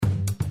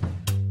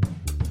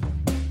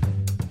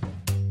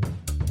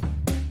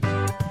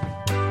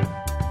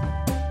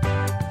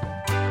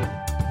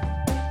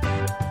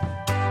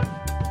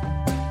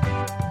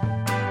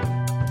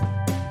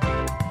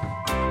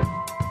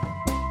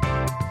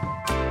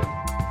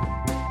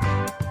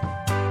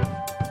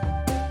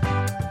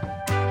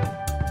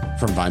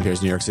From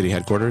VinePair's New York City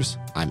headquarters,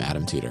 I'm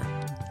Adam Teeter.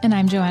 And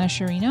I'm Joanna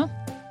Sciarrino.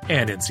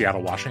 And in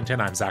Seattle,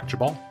 Washington, I'm Zach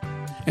Jabal.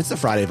 It's the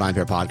Friday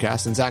VinePair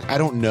podcast. And Zach, I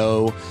don't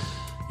know,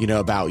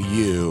 about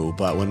you,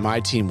 but when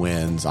my team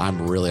wins,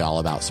 I'm really all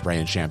about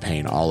spraying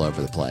champagne all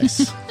over the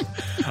place.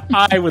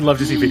 I would love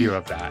to see video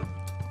of that.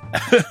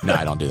 No,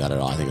 I don't do that at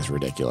all. I think it's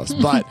ridiculous.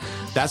 But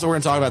that's what we're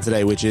going to talk about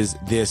today, which is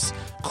this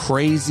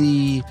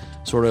crazy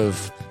sort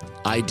of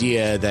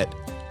idea that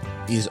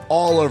is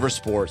all over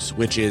sports,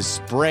 which is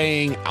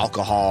spraying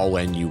alcohol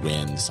when you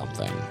win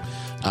something.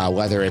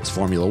 Whether it's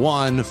Formula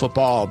One,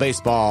 football,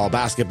 baseball,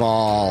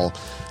 basketball,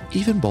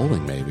 even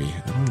bowling, maybe.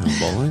 I don't know.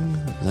 Bowling?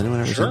 Has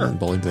anyone ever seen that?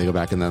 Bowling, they go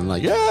back and then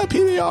like, yeah,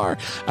 PBR.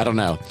 I don't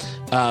know.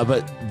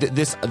 But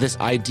this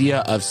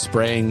idea of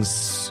spraying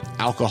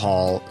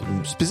alcohol,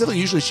 specifically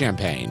usually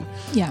champagne,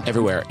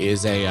 everywhere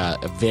is a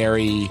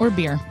very... Or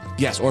beer.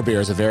 Yes, or beer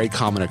is a very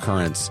common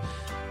occurrence.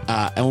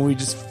 And when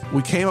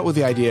we came up with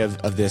the idea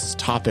of this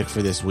topic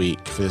for this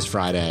week, for this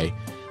Friday,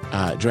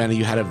 Joanna,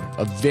 you had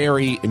a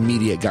very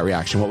immediate gut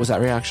reaction. What was that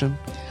reaction?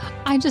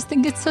 I just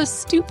think it's so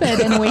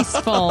stupid and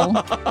wasteful.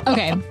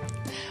 Okay.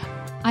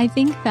 I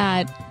think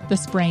that the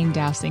spraying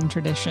dousing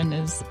tradition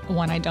is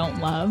one I don't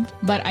love,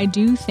 but I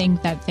do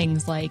think that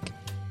things like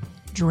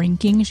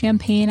drinking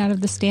champagne out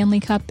of the Stanley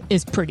Cup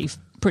is pretty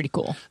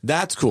cool.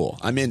 That's cool.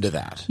 I'm into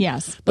that.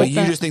 Yes. But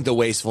you just think the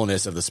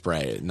wastefulness of the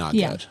spray, not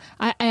good.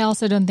 I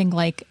also don't think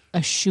like a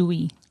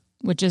shoey,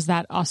 which is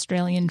that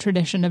Australian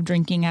tradition of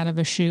drinking out of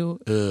a shoe,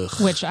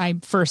 which I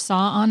first saw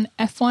on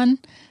F1.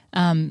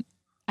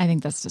 I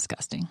think that's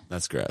disgusting.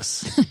 That's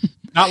gross.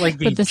 Not like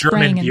the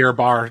German beer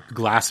bar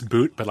glass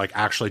boot, but like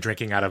actually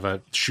drinking out of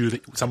a shoe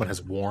that someone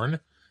has worn.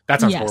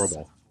 That sounds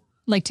horrible.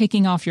 Like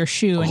taking off your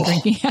shoe and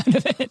drinking out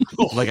of it.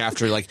 Like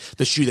after like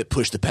the shoe that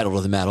pushed the pedal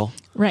to the metal.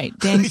 Right.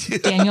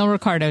 Daniel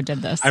Ricciardo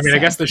did this. I mean, I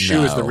guess the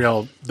shoe is the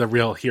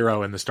real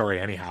hero in the story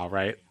anyhow,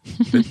 right?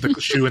 The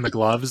shoe and the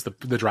gloves,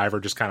 the driver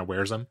just kind of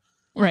wears them.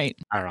 Right.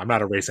 I don't know. I'm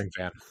not a racing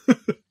fan.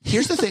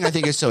 Here's the thing I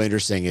think is so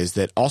interesting is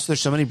that also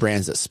there's so many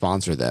brands that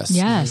sponsor this.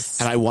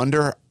 Yes. And I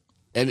wonder,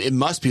 and it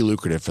must be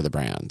lucrative for the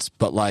brands,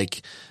 but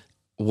like,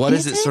 what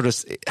is it sort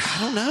of,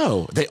 I don't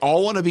know. They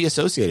all want to be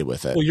associated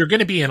with it. Well, you're going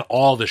to be in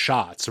all the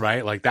shots,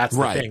 right? Like that's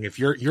the thing. If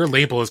your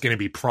label is going to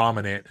be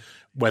prominent,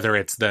 whether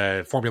it's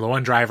the Formula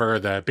One driver,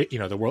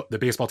 the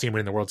baseball team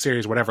winning the World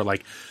Series, whatever,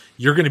 like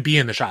you're going to be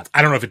in the shots.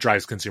 I don't know if it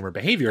drives consumer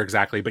behavior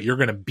exactly, but you're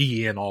going to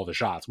be in all the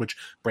shots, which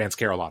brands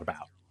care a lot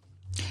about.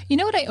 You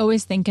know what I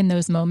always think in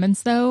those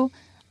moments, though?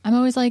 I'm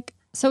always like,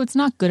 so it's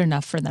not good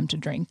enough for them to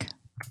drink.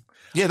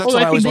 Yeah, that's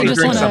what I was wondering.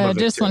 They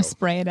just want to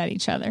spray it at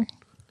each other.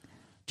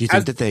 Do you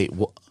think that they...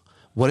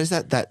 What is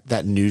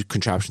that new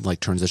contraption like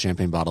turns the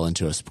champagne bottle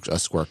into a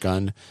squirt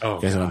gun? Oh,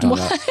 you guys know what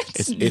I'm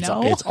talking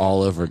about? It's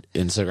all over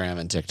Instagram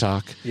and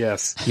TikTok.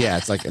 Yes. Yeah,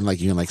 it's like, and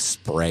like you can like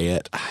spray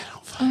it.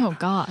 Oh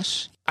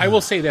gosh. I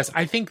will say this.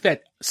 I think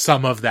that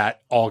some of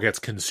that all gets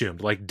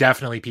consumed. Like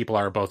definitely people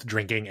are both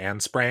drinking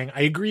and spraying.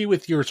 I agree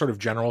with your sort of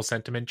general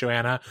sentiment,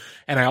 Joanna.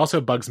 And I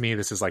also bugs me.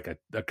 This is like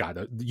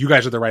God, you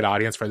guys are the right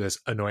audience for this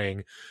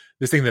thing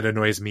that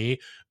annoys me.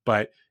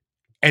 But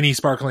any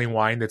sparkling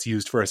wine that's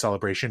used for a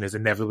celebration is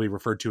inevitably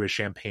referred to as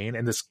champagne.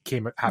 And this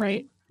came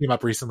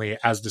up recently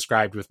as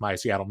described with my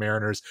Seattle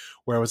Mariners,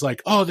 where it was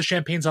like, oh, the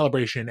champagne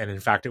celebration. And in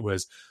fact, it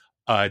was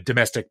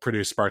domestic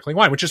produced sparkling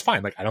wine, which is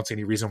fine. Like, I don't see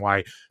any reason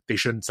why they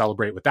shouldn't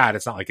celebrate with that.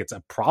 It's not like it's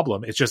a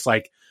problem. It's just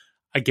like,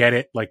 I get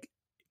it. Like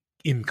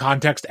in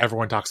context,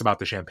 everyone talks about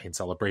the champagne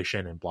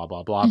celebration and blah,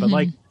 blah, blah. Mm-hmm. But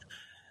like,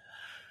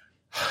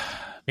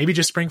 maybe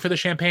just spring for the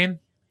champagne,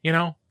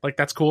 like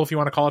that's cool if you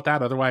want to call it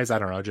that. Otherwise, I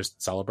don't know,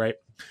 just celebrate.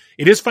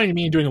 It is funny to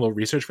me doing a little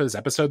research for this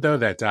episode though,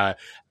 that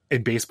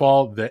in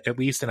baseball, at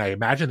least, and I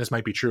imagine this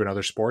might be true in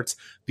other sports,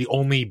 the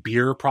only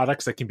beer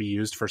products that can be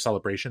used for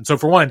celebration. So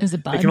for one,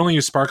 they can only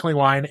use sparkling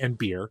wine and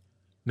beer,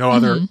 no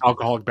other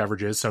alcoholic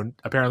beverages. So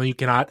apparently you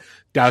cannot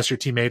douse your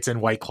teammates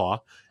in White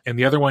Claw. And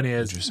the other one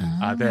is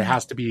there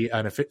has to be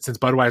since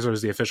Budweiser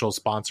is the official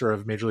sponsor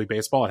of Major League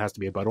Baseball, it has to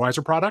be a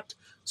Budweiser product.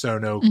 So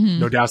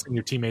no dousing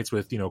your teammates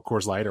with,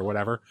 Coors Light or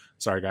whatever.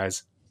 Sorry,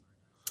 guys.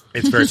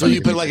 It's very so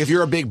but like if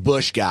you're a big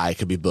Busch guy, it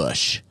could be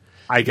Busch.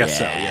 I guess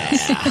so,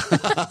 yes.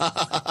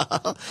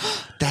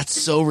 That's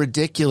so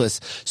ridiculous.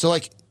 So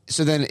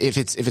then if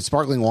it's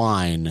sparkling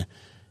wine,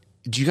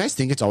 do you guys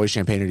think it's always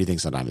champagne or do you think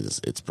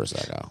sometimes it's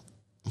Prosecco?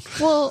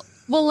 Well,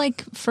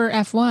 like for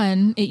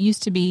F1, it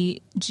used to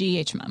be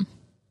GHM,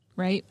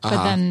 right?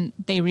 But then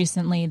they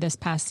recently, this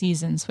past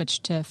season,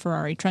 switched to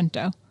Ferrari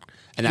Trento.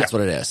 And that's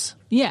what it is.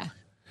 Yeah.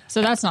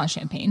 So that's not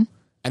champagne.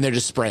 And they're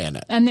just spraying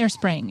it. And they're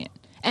spraying it.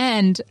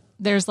 And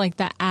there's like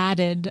the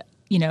added...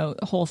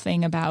 whole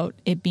thing about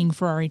it being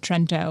Ferrari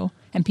Trento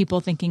and people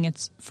thinking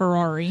it's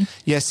Ferrari.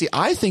 Yeah, see,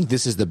 I think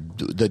this is the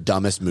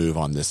dumbest move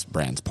on this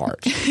brand's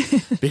part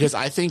because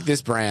I think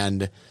this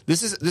brand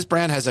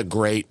has a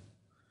great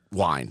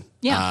wine.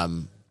 Yeah.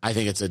 I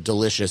think it's a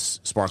delicious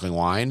sparkling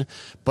wine,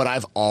 but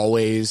I've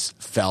always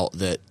felt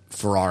that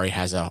Ferrari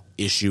has a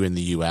issue in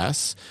the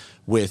U.S.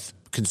 with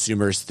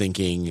consumers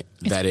thinking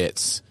that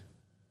it's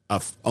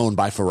owned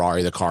by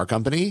Ferrari, the car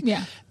company.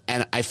 Yeah.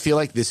 And I feel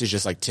like this is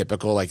just like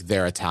typical, like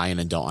they're Italian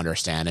and don't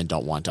understand and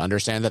don't want to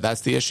understand that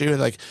that's the issue.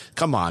 Like,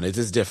 come on, it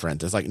is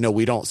different. It's like, no,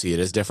 we don't see it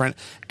as different.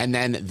 And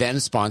then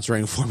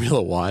sponsoring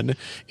Formula One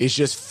is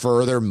just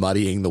further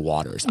muddying the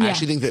waters. I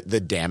actually think that the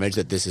damage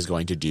that this is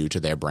going to do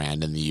to their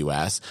brand in the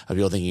US of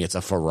people thinking it's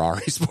a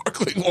Ferrari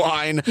sparkling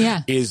wine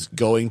is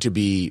going to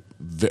be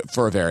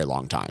for a very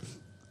long time.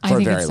 I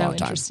think it's so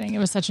interesting. It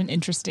was such an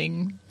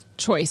interesting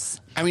choice.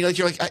 I mean, like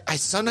you're like, I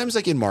sometimes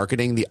like in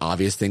marketing, the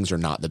obvious things are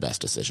not the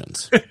best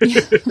decisions. Do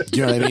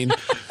you know what I mean?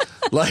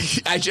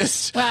 Like, I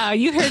just wow,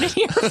 you heard it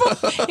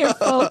here,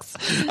 folks.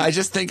 I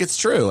just think it's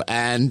true,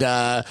 and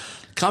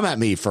come at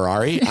me,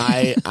 Ferrari.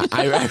 I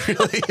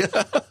really.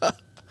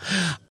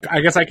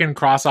 I guess I can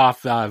cross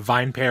off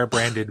Vine Pear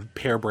branded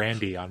pear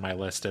brandy on my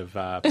list of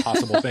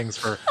possible things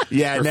for.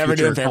 Yeah, for never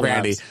doing pear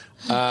collabs.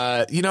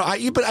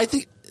 brandy. But I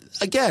think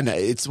again,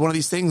 it's one of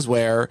these things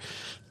where.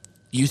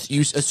 You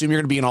assume you're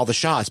going to be in all the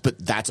shots, but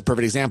that's a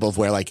perfect example of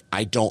where, like,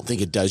 I don't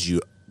think it does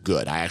you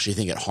good. I actually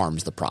think it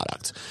harms the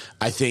product.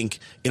 I think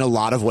in a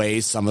lot of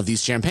ways, some of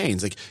these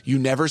champagnes, like, you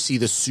never see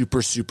the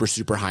super, super,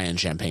 super high-end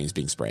champagnes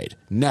being sprayed.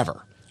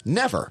 Never.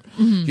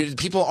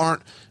 People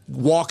aren't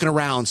walking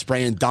around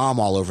spraying Dom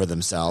all over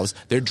themselves.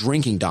 They're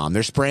drinking Dom.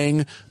 They're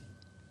spraying,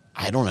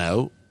 I don't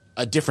know,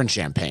 a different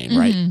champagne,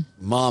 right?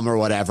 Mum or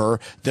whatever,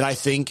 that I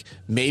think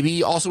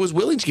maybe also was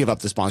willing to give up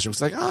the sponsorship.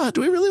 It's like, do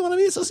we really want to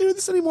be associated with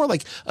this anymore?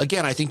 Like,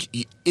 again, I think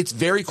it's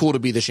very cool to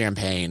be the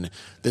champagne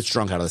that's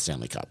drunk out of the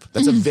Stanley Cup.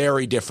 That's a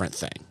very different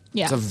thing.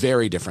 Yeah. It's a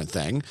very different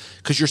thing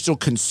because you're still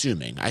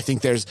consuming. I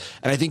think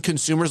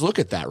consumers look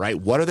at that, right?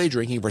 What are they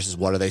drinking versus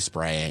what are they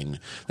spraying?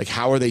 Like,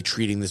 how are they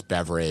treating this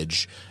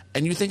beverage?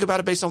 And you think about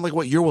it based on like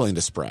what you're willing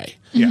to spray.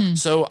 Yeah.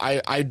 So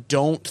I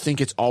don't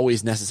think it's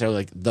always necessarily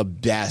like the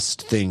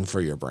best thing for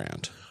your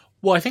brand.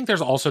 Well, I think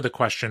there's also the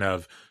question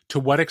of to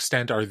what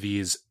extent are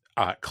these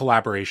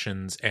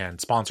collaborations and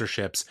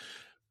sponsorships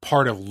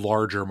part of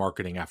larger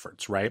marketing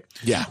efforts, right?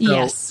 Yeah.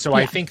 So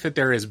I think that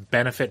there is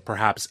benefit,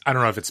 perhaps, I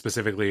don't know if it's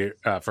specifically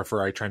for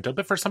Ferrari Trento,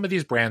 but for some of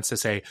these brands to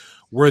say,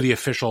 we're the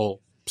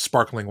official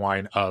sparkling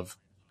wine of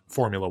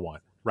Formula One.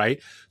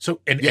 Right.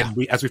 So, and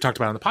we, as we've talked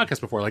about on the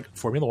podcast before, like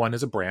Formula One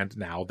is a brand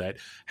now that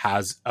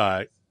has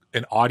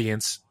an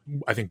audience,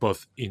 I think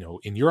both,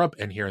 in Europe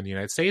and here in the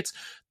United States,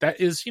 that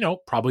is,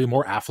 probably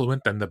more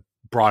affluent than the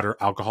broader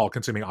alcohol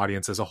consuming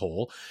audience as a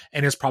whole.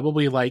 And is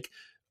probably like,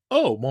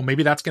 oh, well,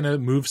 maybe that's going to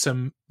move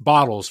some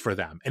bottles for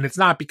them. And it's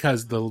not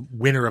because the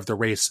winner of the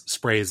race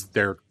sprays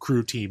their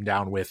crew team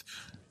down with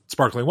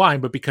sparkling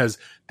wine, but because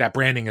that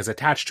branding is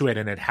attached to it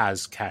and it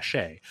has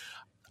cachet.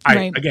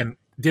 Right. Again,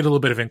 did a little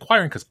bit of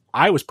inquiring because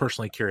I was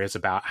personally curious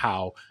about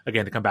how,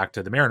 again, to come back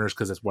to the Mariners,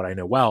 because it's what I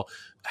know well,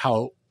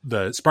 how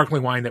the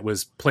sparkling wine that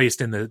was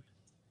placed in the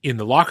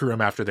locker room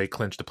after they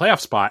clinched the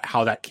playoff spot,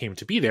 how that came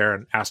to be there,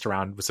 and asked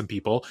around with some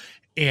people.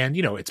 And,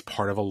 it's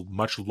part of a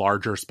much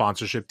larger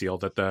sponsorship deal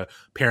that the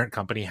parent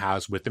company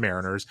has with the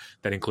Mariners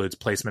that includes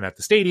placement at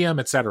the stadium,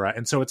 et cetera.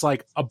 And so it's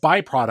like a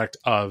byproduct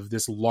of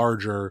this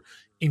larger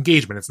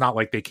engagement. It's not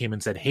like they came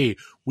and said, hey,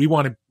 we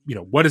want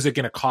to, what is it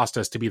going to cost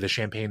us to be the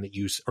champagne that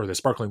you, or the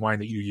sparkling wine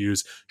that you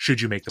use,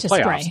 should you make the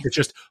playoffs? Spray. It's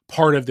just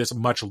part of this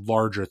much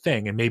larger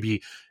thing. And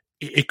maybe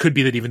it could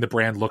be that even the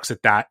brand looks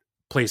at that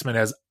placement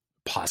as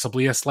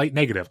possibly a slight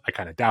negative. I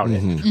kind of doubt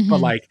it,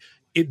 but like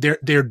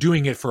they're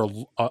doing it for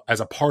as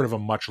a part of a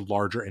much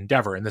larger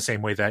endeavor, in the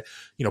same way that,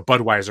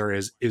 Budweiser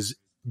is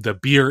the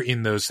beer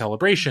in those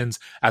celebrations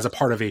as a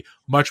part of a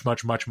much,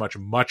 much, much, much,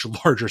 much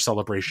larger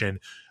celebration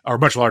or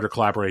much larger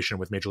collaboration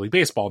with Major League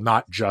Baseball,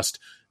 not just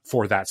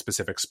for that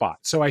specific spot.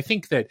 So I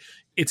think that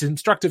it's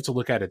instructive to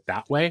look at it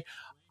that way.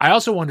 I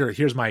also wonder,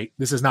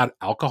 this is not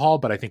alcohol,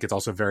 but I think it's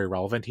also very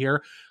relevant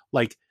here.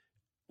 Like,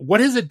 what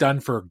has it done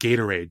for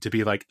Gatorade to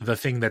be like the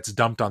thing that's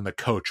dumped on the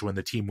coach when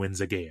the team wins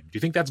a game? Do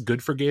you think that's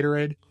good for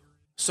Gatorade?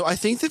 So I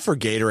think that for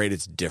Gatorade,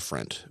 it's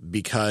different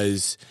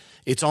because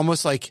it's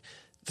almost like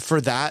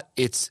for that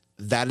is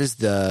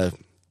the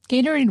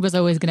Gatorade was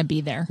always going to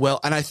be there. Well,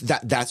 and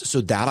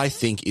that I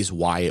think is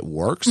why it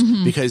works,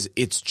 because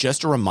it's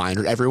just a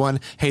reminder to everyone,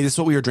 hey, this is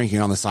what we were drinking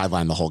on the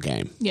sideline the whole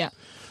game. Yeah.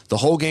 The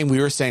whole game we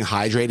were staying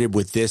hydrated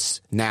with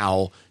this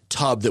now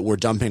tub that we're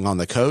dumping on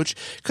the coach,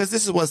 because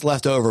this is what's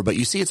left over. But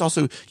you see, it's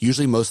also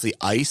usually mostly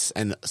ice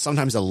and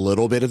sometimes a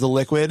little bit of the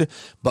liquid,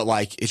 but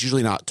like it's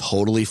usually not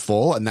totally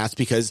full. And that's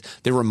because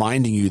they're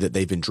reminding you that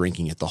they've been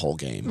drinking it the whole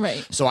game.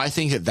 Right. So I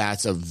think that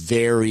that's a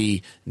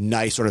very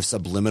nice sort of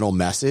subliminal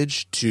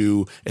message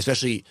to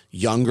especially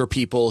younger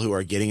people who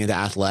are getting into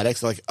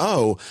athletics. Like,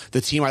 oh,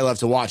 the team I love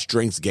to watch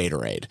drinks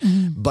Gatorade.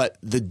 But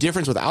the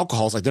difference with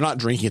alcohol is like they're not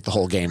drinking it the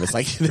whole game. It's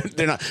like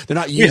they're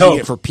not using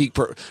it for peak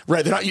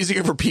they're not using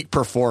it for peak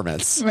performance.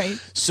 Right.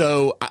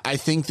 So I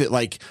think that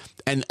like,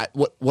 and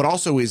what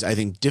also is I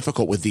think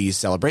difficult with these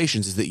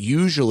celebrations is that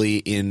usually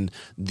in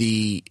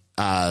the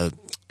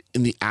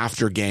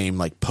after game,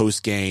 like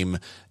post game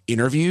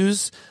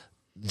interviews,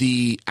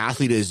 the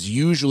athlete is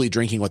usually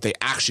drinking what they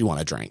actually want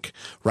to drink,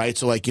 right?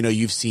 So like,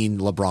 you've seen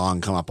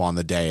LeBron come up on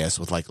the dais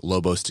with like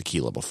Lobos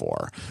tequila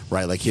before,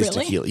 right? Like his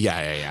Really? tequila.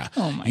 Yeah.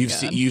 Oh my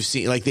God. You've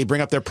seen like they bring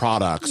up their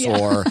products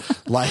or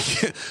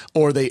like,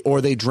 or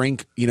they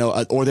drink,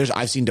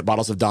 I've seen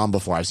bottles of Dom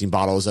before. I've seen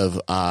bottles of,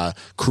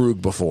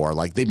 Krug before.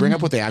 Like they bring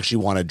up what they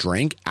actually want to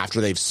drink after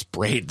they've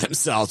sprayed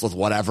themselves with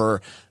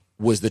whatever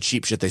was the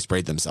cheap shit they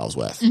sprayed themselves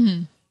with.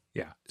 Mm-hmm.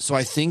 Yeah. So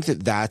I think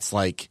that's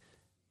like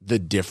the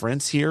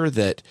difference here,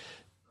 that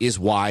is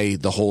why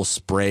the whole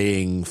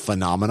spraying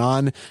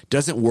phenomenon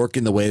doesn't work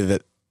in the way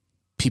that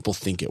people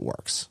think it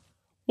works.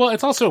 Well,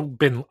 it's also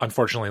been,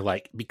 unfortunately,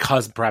 like,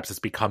 because perhaps it's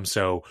become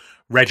so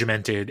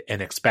regimented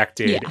and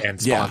expected and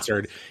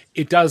sponsored,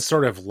 it does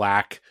sort of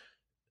lack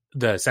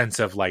the sense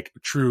of like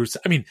true.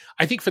 I mean,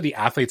 I think for the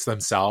athletes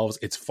themselves,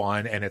 it's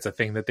fun and it's a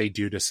thing that they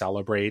do to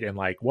celebrate and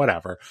like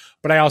whatever.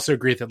 But I also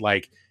agree that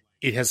like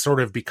it has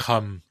sort of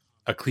become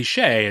a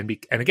cliche, and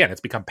again,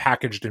 it's become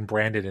packaged and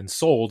branded and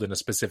sold in a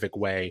specific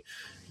way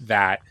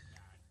that,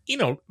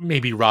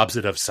 maybe robs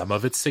it of some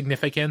of its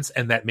significance,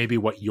 and that maybe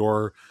what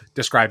you're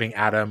describing,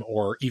 Adam,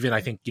 or even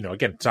I think,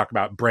 again, talk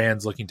about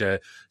brands looking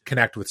to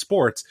connect with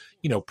sports,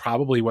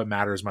 probably what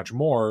matters much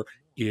more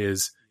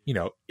is,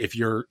 if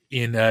you're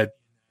in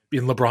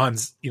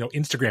LeBron's,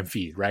 Instagram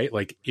feed, right?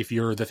 Like if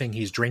you're the thing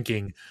he's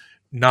drinking,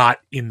 not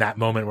in that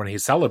moment when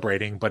he's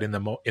celebrating, but in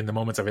the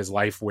moments of his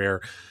life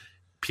where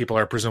people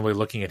are presumably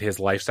looking at his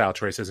lifestyle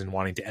choices and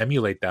wanting to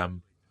emulate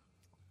them,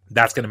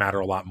 that's going to matter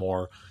a lot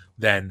more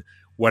than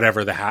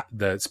whatever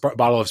the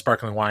bottle of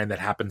sparkling wine that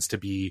happens to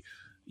be,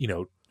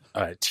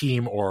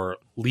 team or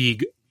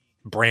league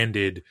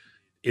branded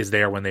is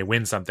there when they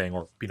win something,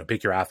 or,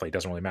 pick your athlete,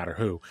 doesn't really matter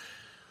who.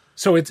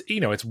 So it's,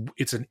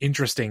 it's an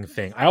interesting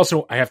thing. I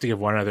have to give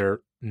one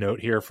other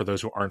note here for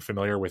those who aren't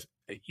familiar with,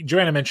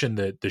 Joanna mentioned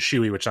the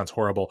shoey, which sounds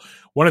horrible.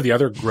 One of the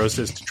other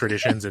grossest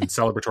traditions in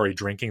celebratory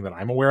drinking that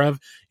I'm aware of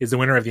is the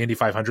winner of the Indy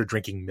 500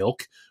 drinking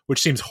milk,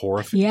 which seems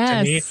horrific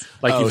to me.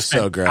 Like you've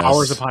spent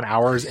hours upon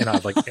hours in a,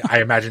 like,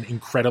 I imagine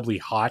incredibly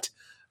hot,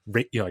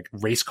 like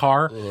race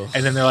car. Ugh.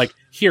 And then they're like,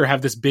 here,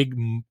 have this big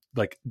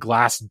like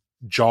glass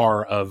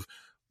jar of,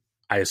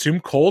 I assume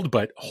cold,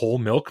 but whole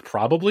milk,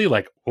 probably.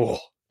 Like, oh,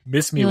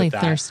 miss me really with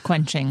that. Thirst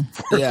quenching.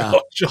 Yeah.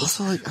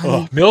 Also,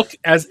 like, milk,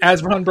 as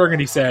Ron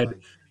Burgundy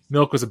said,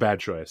 milk was a bad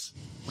choice.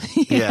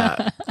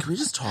 Yeah. Can we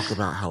just talk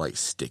about how like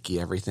sticky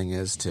everything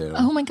is too?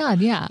 Oh my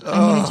God. Yeah.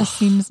 I mean, it just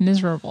seems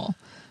miserable.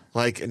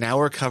 Like now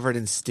we're covered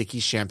in sticky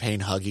champagne,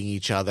 hugging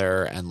each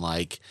other, and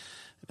like,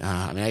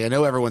 I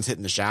know everyone's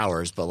hitting the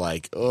showers, but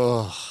like,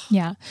 oh.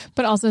 Yeah.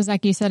 But also,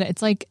 Zach, you said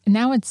it's like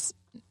now it's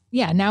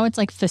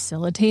like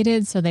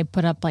facilitated. So they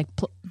put up like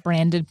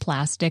branded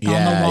plastic on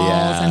the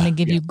walls and they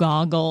give you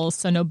goggles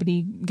so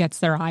nobody gets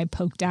their eye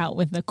poked out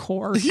with the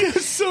cord. Yeah,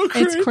 it's so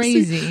crazy. It's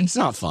crazy. It's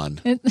not fun.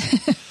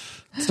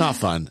 It's not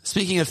fun.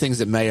 Speaking of things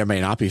that may or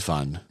may not be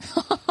fun,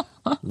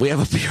 we have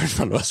a beer in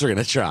front of us we're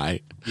going to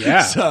try.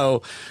 Yeah.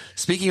 So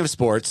speaking of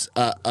sports,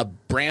 a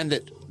brand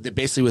that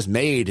basically was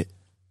made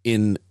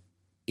in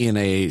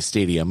a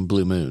stadium,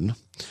 Blue Moon,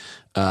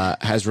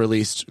 has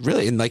released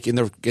really in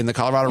the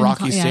Colorado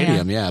Rockies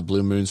Stadium. Yeah.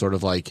 Blue Moon sort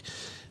of like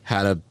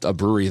had a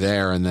brewery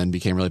there and then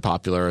became really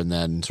popular and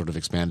then sort of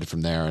expanded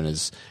from there and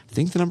is, I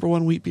think, the number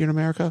one wheat beer in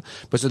America.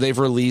 But so they've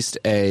released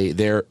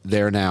their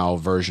now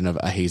version of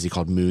a hazy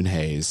called Moon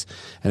Haze,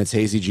 and it's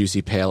hazy,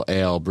 juicy, pale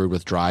ale brewed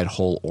with dried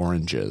whole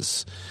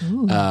oranges,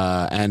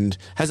 and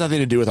has nothing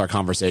to do with our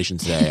conversation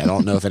today. I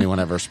don't know if anyone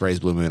ever sprays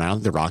Blue Moon. I don't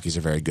think the Rockies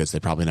are very good, so they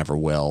probably never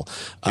will.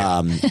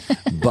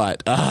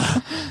 But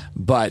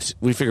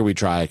we figured we'd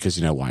try it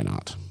because, why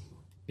not?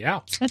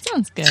 Yeah. That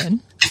sounds good.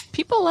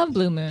 People love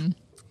Blue Moon.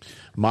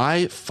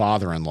 My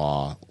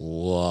father-in-law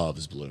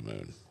loves Blue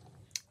Moon.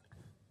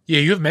 Yeah,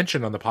 you have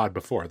mentioned on the pod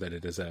before that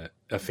it is a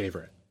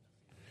favorite.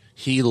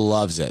 He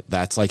loves it.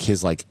 That's like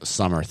his like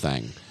summer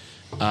thing.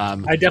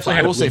 I definitely.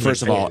 I will say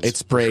first of all,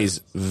 it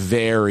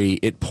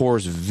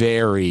pours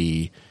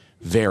very,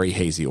 very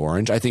hazy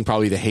orange. I think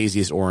probably the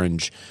haziest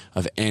orange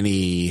of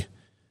any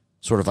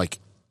sort of like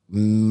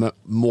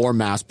more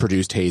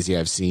mass-produced hazy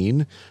I've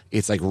seen.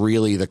 It's like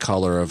really the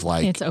color of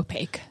like it's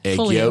opaque, egg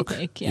fully yolk.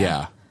 opaque.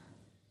 Yeah.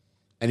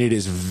 And it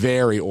is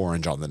very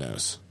orange on the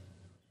nose.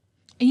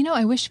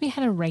 I wish we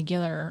had a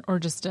regular or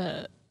just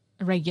a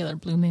regular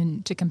Blue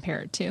Moon to compare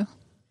it to.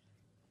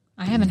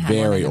 I haven't had one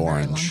in a very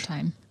long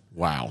time.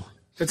 Wow.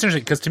 That's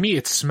interesting because to me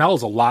it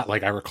smells a lot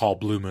like I recall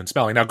Blue Moon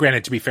smelling. Now,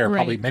 granted, to be fair,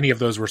 probably many of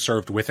those were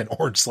served with an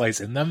orange slice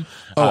in them.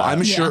 Oh,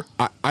 I'm sure.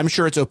 I'm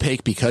sure it's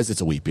opaque because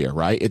it's a wheat beer,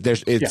 right?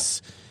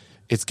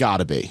 It's got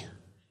to be.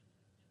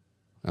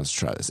 Let's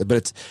try this.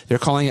 But they're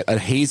calling it a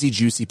hazy,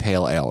 juicy,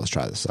 pale ale. Let's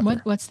try this.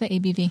 What's the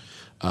ABV?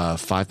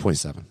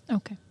 5.7.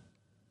 Okay.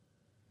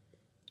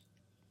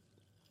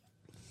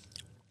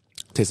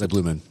 Tastes like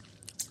Blue Moon.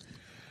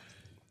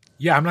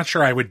 Yeah, I'm not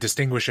sure I would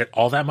distinguish it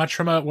all that much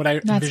from what I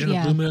envision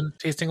a Blue Moon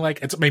tasting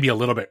like. It's maybe a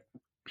little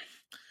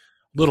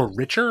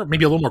richer,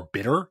 maybe a little more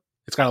bitter.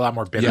 It's got a lot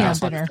more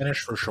bitterness on the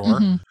finish for sure.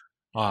 Mm-hmm.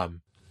 I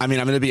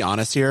mean, I'm going to be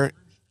honest here.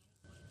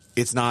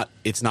 It's not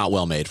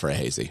well made for a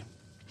hazy.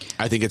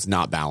 I think it's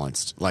not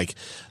balanced. Like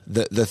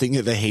the thing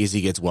that the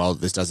hazy gets well,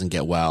 this doesn't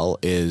get well,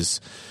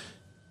 is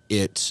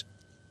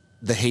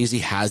the hazy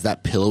has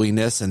that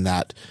pillowiness and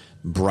that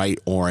bright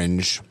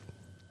orange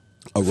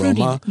aroma,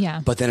 Fruity,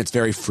 yeah. But then it's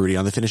very fruity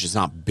on the finish. It's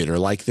not bitter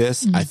like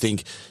this. I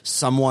think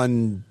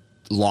someone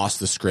lost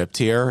the script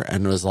here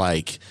and was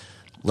like,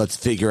 let's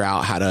figure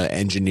out how to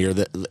engineer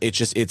that.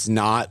 It's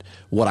not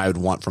what I would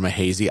want from a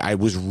hazy. I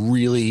was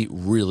really,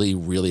 really,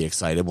 really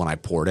excited when I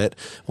poured it.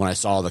 When I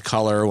saw the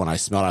color, when I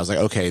smelled it, I was like,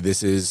 okay,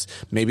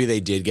 maybe they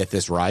did get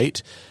this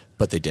right,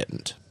 but they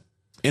didn't,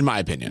 in my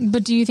opinion.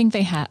 But do you think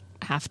they have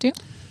to?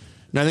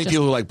 No, I think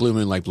people who like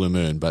Blue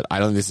Moon, but I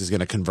don't think this is going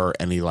to convert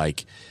any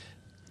like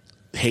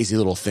hazy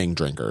little thing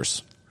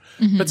drinkers.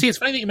 But see, it's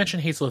funny that you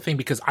mentioned hazy little thing,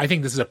 because I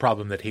think this is a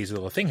problem that hazy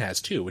little thing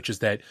has too, which is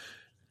that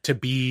to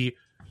be,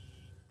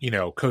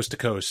 coast to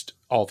coast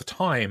all the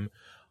time,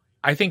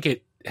 I think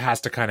it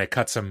has to kind of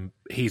cut some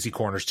hazy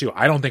corners too.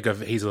 I don't think of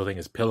hazy little thing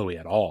as pillowy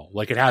at all.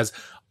 Like, it has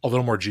a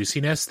little more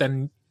juiciness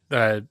than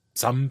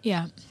some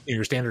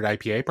your standard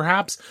IPA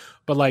perhaps,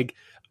 but like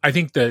I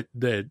think the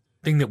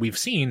thing that we've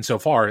seen so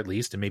far, at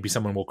least, and maybe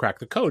someone will crack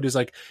the code, is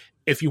like,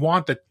 if you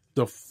want the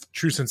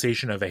true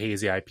sensation of a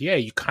hazy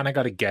IPA, you kind of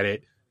got to get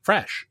it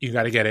fresh. You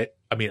got to get it.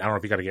 I mean, I don't know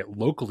if you got to get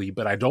locally,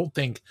 but I don't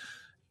think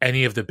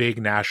any of the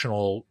big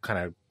national kind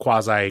of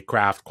quasi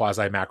craft,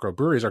 quasi macro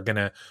breweries are going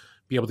to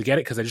be able to get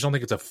it, because I just don't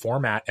think it's a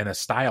format and a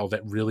style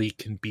that really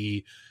can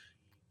be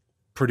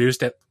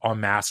produced en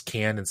masse,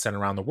 canned, and sent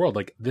around the world.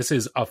 Like, this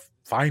is a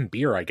fine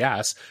beer, I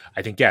guess.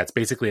 I think, it's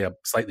basically a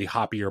slightly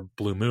hoppier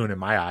Blue Moon in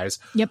my eyes.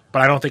 Yep.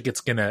 But I don't think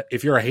it's gonna,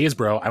 if you're a haze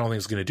bro, I don't think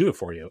it's gonna do it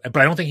for you. But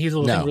I don't think Hazy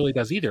Little Thing really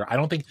does either. I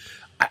don't think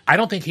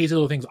Hazy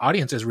Little Thing's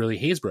audience is really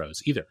haze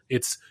bros either.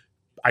 It's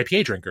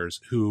IPA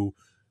drinkers who,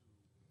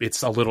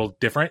 it's a little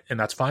different, and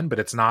that's fun, but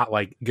it's not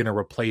like gonna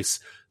replace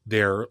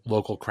their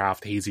local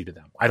craft hazy to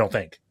them. I don't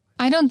think.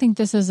 I don't think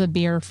this is a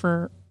beer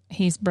for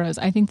haze bros.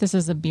 I think this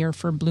is a beer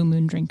for Blue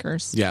Moon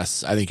drinkers.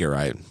 Yes, I think you're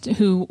right.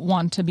 Who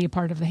want to be a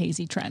part of the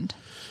hazy trend.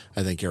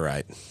 I think you're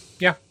right.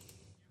 Yeah.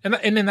 And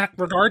in that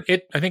regard,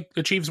 it, I think,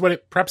 achieves what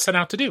it perhaps set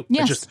out to do.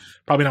 Yes. It's just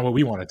probably not what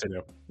we wanted to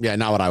do. Yeah,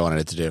 not what I wanted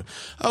it to do.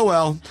 Oh,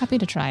 well. Happy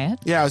to try it.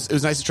 Yeah, it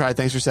was nice to try.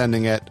 Thanks for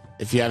sending it.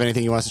 If you have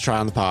anything you want us to try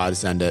on the pod,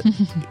 send it.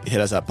 Hit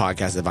us up,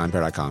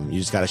 podcast@vinepair.com. You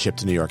just got to ship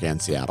to New York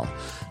and Seattle.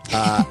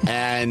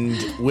 And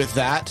with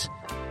that,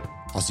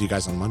 I'll see you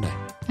guys on Monday.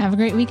 Have a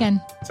great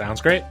weekend.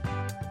 Sounds great.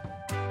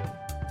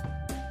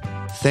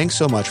 Thanks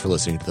so much for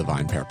listening to the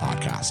VinePair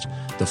Podcast,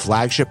 the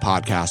flagship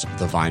podcast of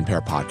the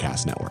VinePair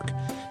Podcast Network.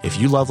 If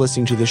you love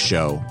listening to this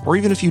show, or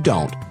even if you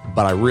don't,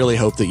 but I really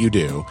hope that you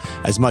do,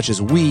 as much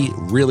as we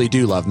really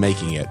do love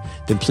making it,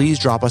 then please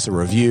drop us a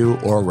review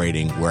or a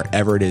rating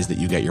wherever it is that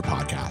you get your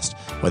podcast,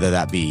 whether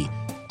that be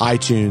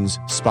iTunes,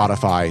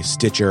 Spotify,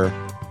 Stitcher,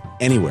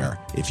 anywhere.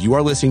 If you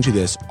are listening to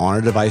this on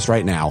a device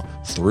right now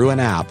through an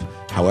app,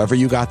 however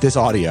you got this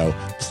audio,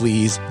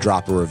 please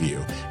drop a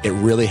review. It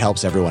really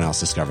helps everyone else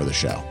discover the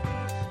show.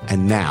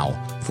 And now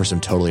for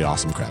some totally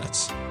awesome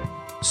credits.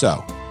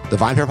 So, the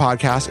VinePair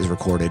Podcast is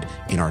recorded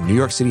in our New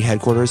York City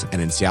headquarters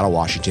and in Seattle,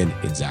 Washington,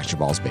 in Zach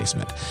Chabal's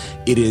basement.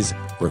 It is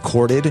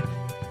recorded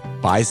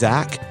by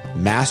Zach,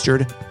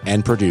 mastered,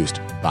 and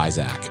produced by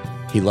Zach.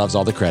 He loves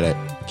all the credit.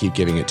 Keep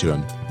giving it to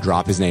him.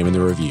 Drop his name in the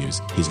reviews.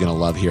 He's going to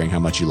love hearing how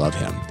much you love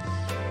him.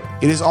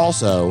 It is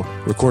also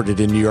recorded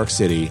in New York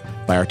City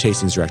by our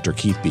tastings director,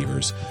 Keith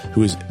Beavers,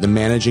 who is the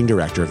managing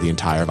director of the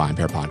entire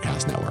VinePair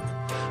Podcast Network.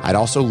 I'd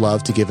also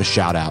love to give a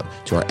shout out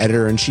to our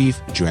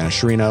editor-in-chief, Joanna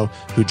Sherino,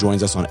 who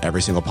joins us on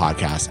every single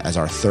podcast as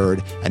our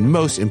third and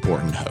most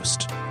important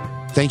host.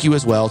 Thank you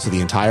as well to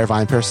the entire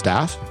VinePair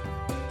staff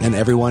and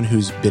everyone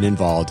who's been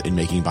involved in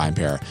making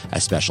VinePair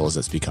as special as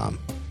it's become.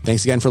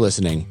 Thanks again for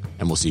listening,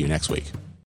 and we'll see you next week.